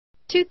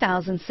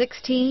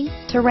2016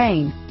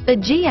 Terrain. The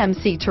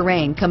GMC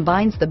Terrain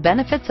combines the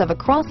benefits of a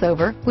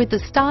crossover with the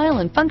style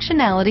and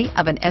functionality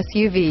of an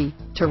SUV.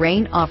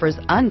 Terrain offers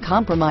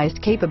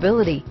uncompromised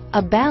capability,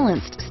 a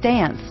balanced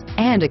stance,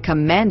 and a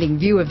commanding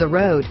view of the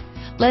road,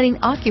 letting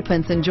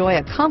occupants enjoy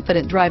a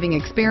confident driving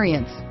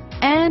experience.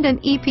 And an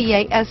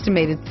EPA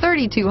estimated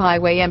 32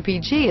 highway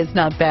MPG is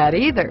not bad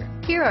either.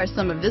 Here are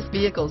some of this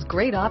vehicle's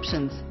great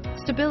options: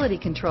 stability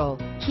control,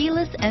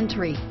 keyless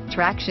entry,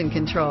 traction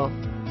control,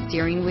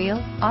 steering wheel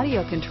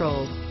audio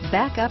controls,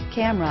 backup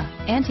camera,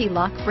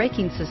 anti-lock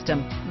braking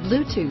system,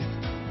 Bluetooth,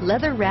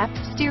 leather-wrapped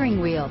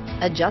steering wheel,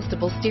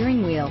 adjustable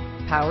steering wheel,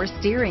 power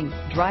steering,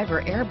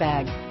 driver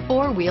airbag,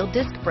 four-wheel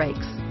disc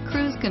brakes,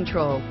 cruise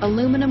control,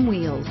 aluminum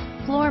wheels,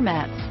 floor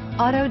mats,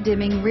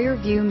 auto-dimming rear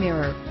view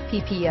mirror,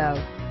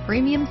 PPO,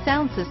 premium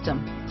sound system,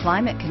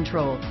 climate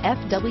control,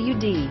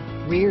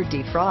 FWD, rear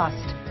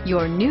defrost.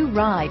 Your new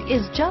ride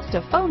is just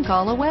a phone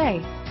call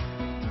away.